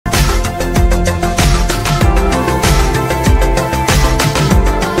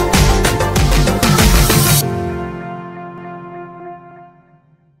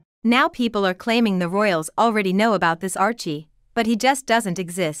Now people are claiming the royals already know about this Archie, but he just doesn't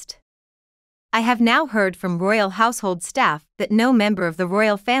exist. I have now heard from royal household staff that no member of the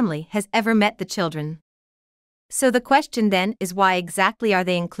royal family has ever met the children. So the question then is, why exactly are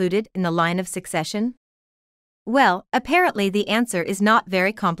they included in the line of succession? Well, apparently the answer is not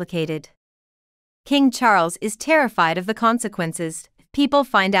very complicated. King Charles is terrified of the consequences if people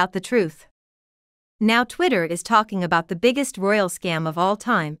find out the truth. Now Twitter is talking about the biggest royal scam of all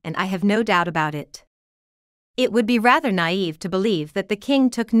time, and I have no doubt about it. It would be rather naive to believe that the king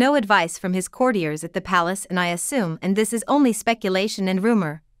took no advice from his courtiers at the palace, and I assume, and this is only speculation and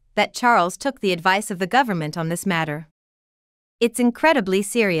rumor, that Charles took the advice of the government on this matter. It's incredibly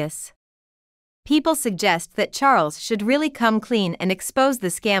serious. People suggest that Charles should really come clean and expose the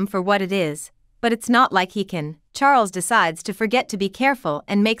scam for what it is, but it's not like he can. Charles decides to forget to be careful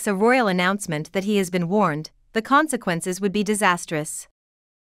and makes a royal announcement that he has been warned. The consequences would be disastrous.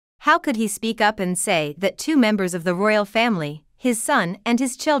 How could he speak up and say that two members of the royal family, his son and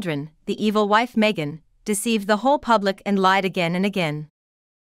his children, the evil wife Meghan, deceived the whole public and lied again and again?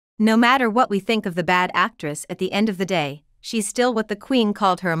 No matter what we think of the bad actress, at the end of the day, she's still what the Queen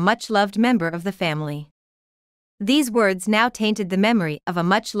called her, a much-loved member of the family. These words now tainted the memory of a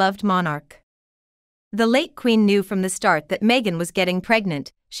much-loved monarch. The late Queen knew from the start that Meghan was getting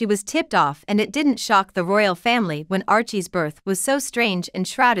pregnant. She was tipped off, and it didn't shock the royal family when Archie's birth was so strange and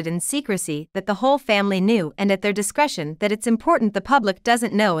shrouded in secrecy that the whole family knew, and at their discretion, that it's important the public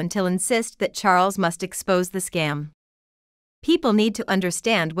doesn't know until insist that Charles must expose the scam. People need to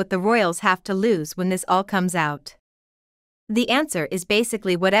understand what the royals have to lose when this all comes out. The answer is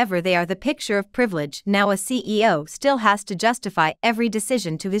basically whatever they are, the picture of privilege. Now a CEO still has to justify every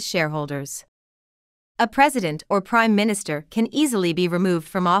decision to his shareholders. A president or prime minister can easily be removed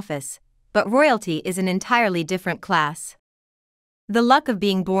from office, but royalty is an entirely different class. The luck of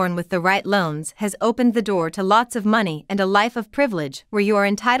being born with the right loans has opened the door to lots of money and a life of privilege where you are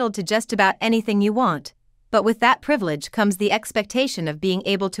entitled to just about anything you want, but with that privilege comes the expectation of being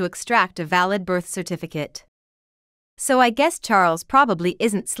able to extract a valid birth certificate. So I guess Charles probably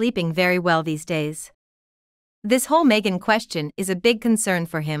isn't sleeping very well these days. This whole Meghan question is a big concern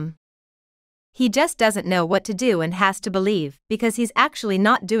for him. He just doesn't know what to do and has to believe, because he's actually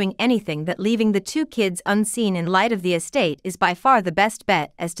not doing anything, that leaving the two kids unseen in light of the estate is by far the best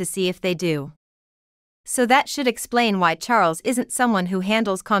bet as to see if they do. So that should explain why Charles isn't someone who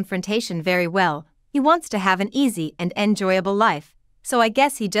handles confrontation very well. He wants to have an easy and enjoyable life, so I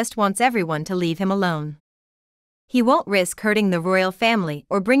guess he just wants everyone to leave him alone. He won't risk hurting the royal family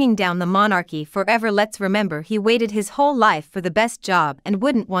or bringing down the monarchy forever. Let's remember, he waited his whole life for the best job and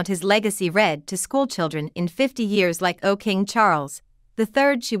wouldn't want his legacy read to schoolchildren in 50 years like King Charles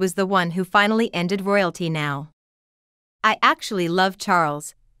III. She was the one who finally ended royalty now. I actually love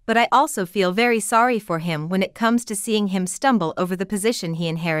Charles, but I also feel very sorry for him when it comes to seeing him stumble over the position he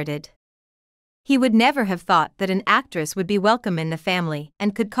inherited. He would never have thought that an actress would be welcome in the family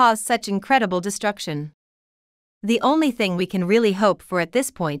and could cause such incredible destruction. The only thing we can really hope for at this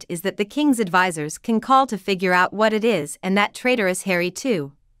point is that the king's advisors can call to figure out what it is, and that traitorous Harry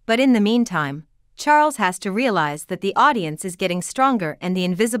too. But in the meantime, Charles has to realize that the audience is getting stronger and the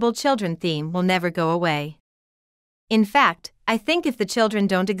invisible children theme will never go away. In fact, I think if the children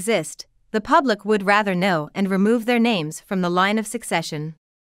don't exist, the public would rather know and remove their names from the line of succession.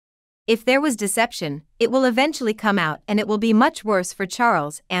 If there was deception, it will eventually come out, and it will be much worse for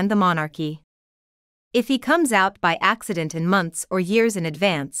Charles and the monarchy. If he comes out by accident in months or years in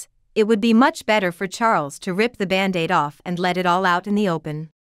advance, it would be much better for Charles to rip the band-aid off and let it all out in the open.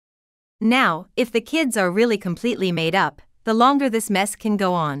 Now, if the kids are really completely made up, the longer this mess can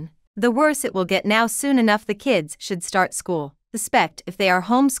go on, the worse it will get. Now soon enough the kids should start school. Suspect if they are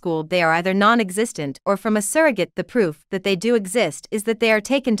homeschooled, they are either non-existent or from a surrogate. The proof that they do exist is that they are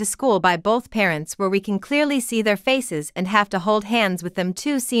taken to school by both parents, where we can clearly see their faces and have to hold hands with them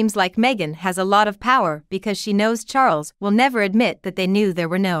too. Seems like Meghan has a lot of power because she knows Charles will never admit that they knew there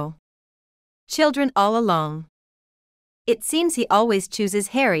were no children all along. It seems he always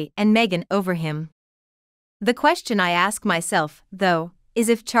chooses Harry and Meghan over him. The question I ask myself, though, is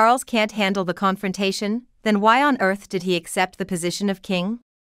if Charles can't handle the confrontation, then why on earth did he accept the position of king?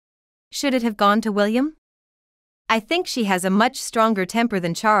 Should it have gone to William? I think she has a much stronger temper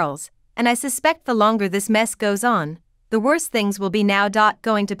than Charles, and I suspect the longer this mess goes on, the worse things will be. Now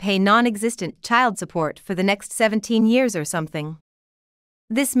going to pay non-existent child support for the next 17 years or something.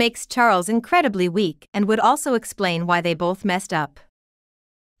 This makes Charles incredibly weak and would also explain why they both messed up.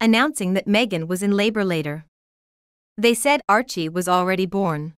 Announcing that Meghan was in labor later. They said Archie was already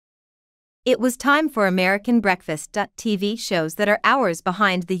born. It was time for American breakfast. TV shows that are hours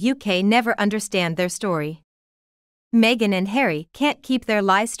behind the UK never understand their story. Meghan and Harry can't keep their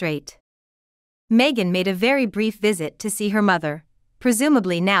lies straight. Meghan made a very brief visit to see her mother,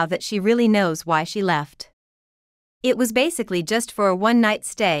 presumably now that she really knows why she left. It was basically just for a one-night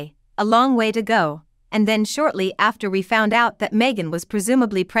stay, a long way to go, and then shortly after we found out that Meghan was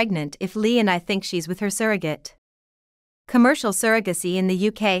presumably pregnant. If Lee and I think she's with her surrogate. Commercial surrogacy in the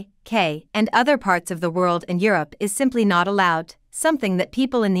UK, and other parts of the world and Europe is simply not allowed, something that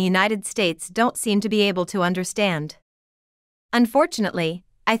people in the United States don't seem to be able to understand. Unfortunately,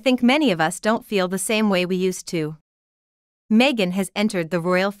 I think many of us don't feel the same way we used to. Meghan has entered the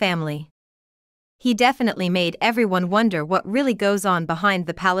royal family. He definitely made everyone wonder what really goes on behind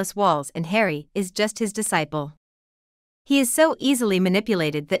the palace walls, and Harry is just his disciple. He is so easily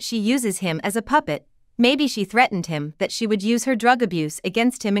manipulated that she uses him as a puppet. Maybe she threatened him that she would use her drug abuse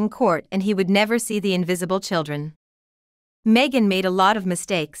against him in court and he would never see the invisible children. Meghan made a lot of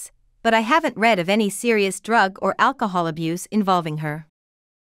mistakes, but I haven't read of any serious drug or alcohol abuse involving her.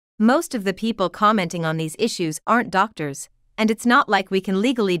 Most of the people commenting on these issues aren't doctors, and it's not like we can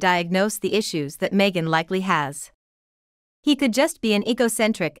legally diagnose the issues that Meghan likely has. He could just be an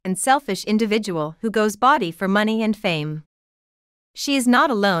egocentric and selfish individual who goes body for money and fame. She is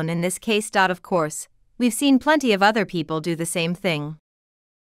not alone in this case. Of course, we've seen plenty of other people do the same thing.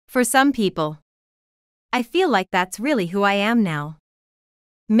 For some people, I feel like that's really who I am now.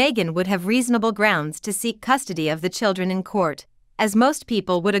 Meghan would have reasonable grounds to seek custody of the children in court, as most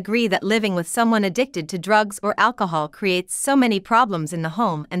people would agree that living with someone addicted to drugs or alcohol creates so many problems in the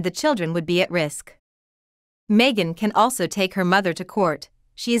home and the children would be at risk. Meghan can also take her mother to court.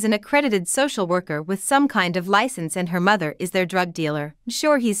 She is an accredited social worker with some kind of license and her mother is their drug dealer.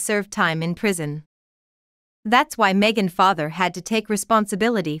 Sure, he's served time in prison. That's why Meghan's father had to take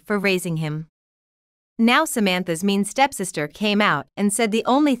responsibility for raising him. Now Samantha's mean stepsister came out and said the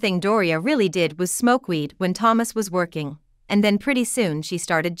only thing Doria really did was smoke weed when Thomas was working, and then pretty soon she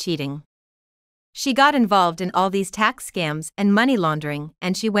started cheating. She got involved in all these tax scams and money laundering,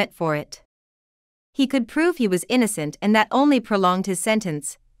 and she went for it. He could prove he was innocent and that only prolonged his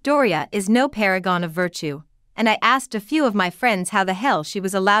sentence. Doria is no paragon of virtue, and I asked a few of my friends how the hell she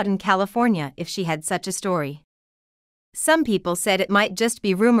was allowed in California if she had such a story. Some people said it might just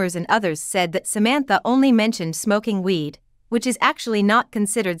be rumors and others said that Samantha only mentioned smoking weed, which is actually not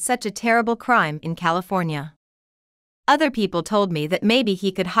considered such a terrible crime in California. Other people told me that maybe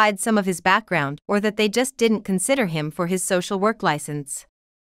he could hide some of his background or that they just didn't consider him for his social work license.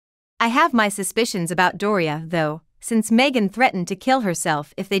 I have my suspicions about Doria, though, since Meghan threatened to kill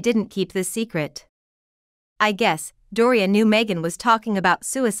herself if they didn't keep this secret. I guess Doria knew Meghan was talking about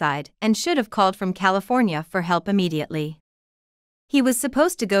suicide and should have called from California for help immediately. He was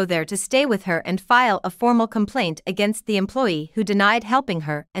supposed to go there to stay with her and file a formal complaint against the employee who denied helping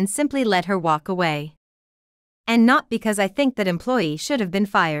her and simply let her walk away. And not because I think that employee should have been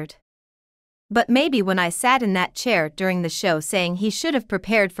fired. But maybe when I sat in that chair during the show saying he should have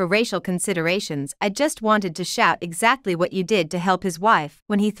prepared for racial considerations, I just wanted to shout exactly what you did to help his wife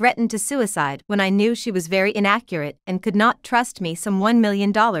when he threatened to suicide when I knew she was very inaccurate and could not trust me some $1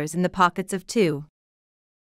 million in the pockets of two.